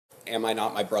am I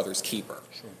not my brother's keeper?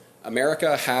 Sure.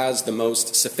 America has the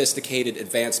most sophisticated,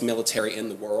 advanced military in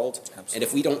the world. Absolutely. And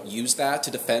if we don't use that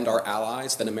to defend our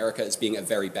allies, then America is being a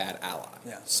very bad ally.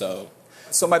 Yeah. So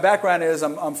my background is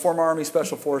I'm former Army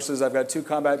Special Forces. I've got 2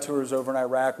 combat tours over in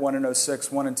Iraq, one in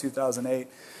 2006, one in 2008.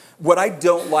 What I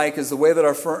don't like is the way that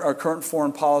our current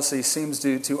foreign policy seems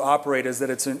to operate is that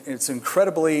it's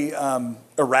incredibly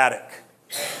erratic.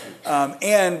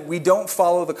 And we don't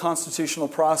follow the constitutional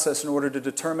process in order to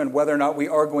determine whether or not we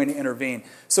are going to intervene.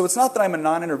 So it's not that I'm a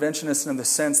non-interventionist in the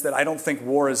sense that I don't think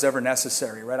war is ever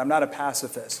necessary, right? I'm not a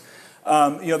pacifist.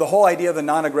 The whole idea of the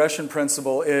non-aggression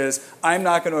principle is I'm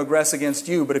not going to aggress against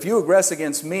you, but if you aggress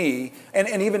against me,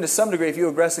 and even to some degree if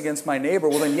you aggress against my neighbor,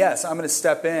 well then yes, I'm going to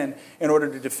step in order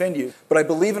to defend you. But I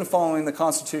believe in following the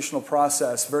constitutional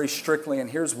process very strictly,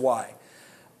 and here's why.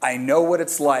 I know what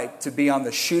it's like to be on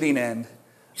the shooting end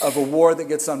of a war that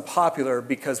gets unpopular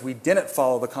because we didn't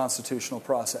follow the constitutional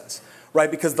process, right?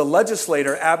 Because the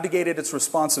legislator abdicated its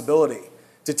responsibility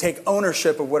to take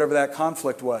ownership of whatever that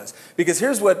conflict was. Because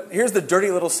here's the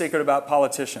dirty little secret about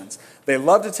politicians. They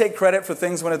love to take credit for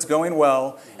things when it's going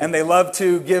well, and they love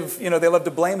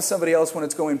to blame somebody else when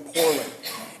it's going poorly.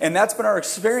 And that's been our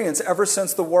experience ever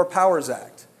since the War Powers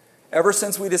Act. Ever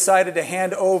since we decided to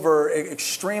hand over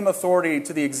extreme authority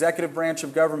to the executive branch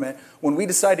of government, when we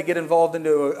decide to get involved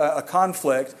into a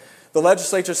conflict, the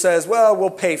legislature says, well, we'll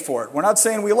pay for it. We're not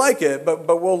saying we like it, but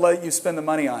we'll let you spend the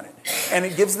money on it. And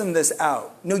it gives them this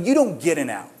out. No, you don't get an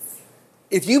out.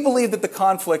 If you believe that the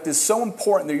conflict is so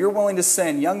important that you're willing to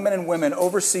send young men and women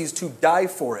overseas to die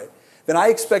for it, then I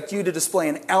expect you to display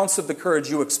an ounce of the courage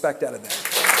you expect out of them.